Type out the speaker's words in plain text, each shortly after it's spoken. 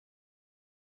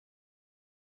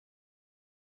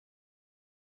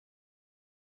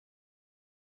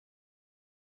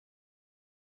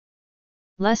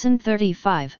Lesson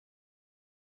 35.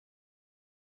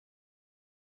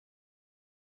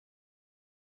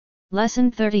 Lesson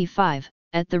 35,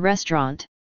 at the restaurant.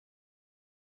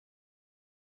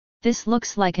 This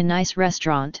looks like a nice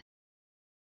restaurant.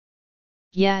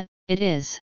 Yeah, it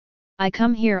is. I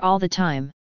come here all the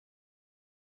time.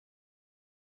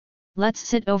 Let's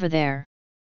sit over there.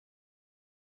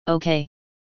 Okay.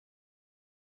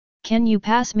 Can you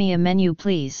pass me a menu,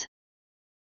 please?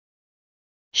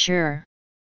 Sure.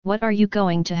 What are you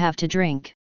going to have to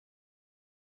drink?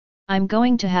 I'm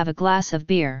going to have a glass of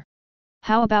beer.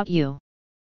 How about you?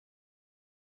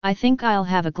 I think I'll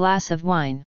have a glass of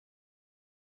wine.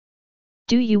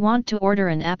 Do you want to order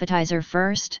an appetizer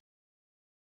first?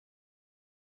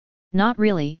 Not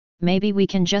really, maybe we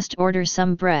can just order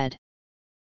some bread.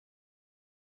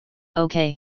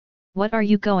 Okay. What are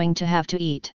you going to have to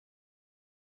eat?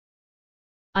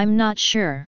 I'm not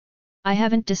sure. I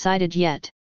haven't decided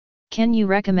yet. Can you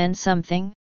recommend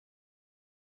something?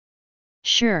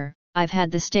 Sure, I've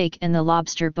had the steak and the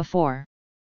lobster before.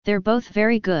 They're both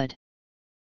very good.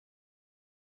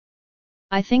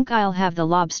 I think I'll have the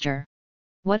lobster.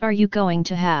 What are you going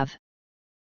to have?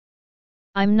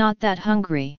 I'm not that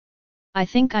hungry. I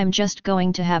think I'm just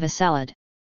going to have a salad.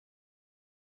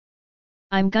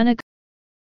 I'm gonna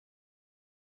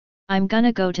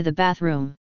go to the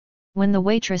bathroom. When the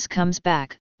waitress comes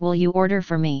back, will you order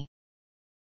for me?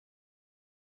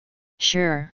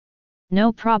 Sure.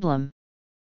 No problem.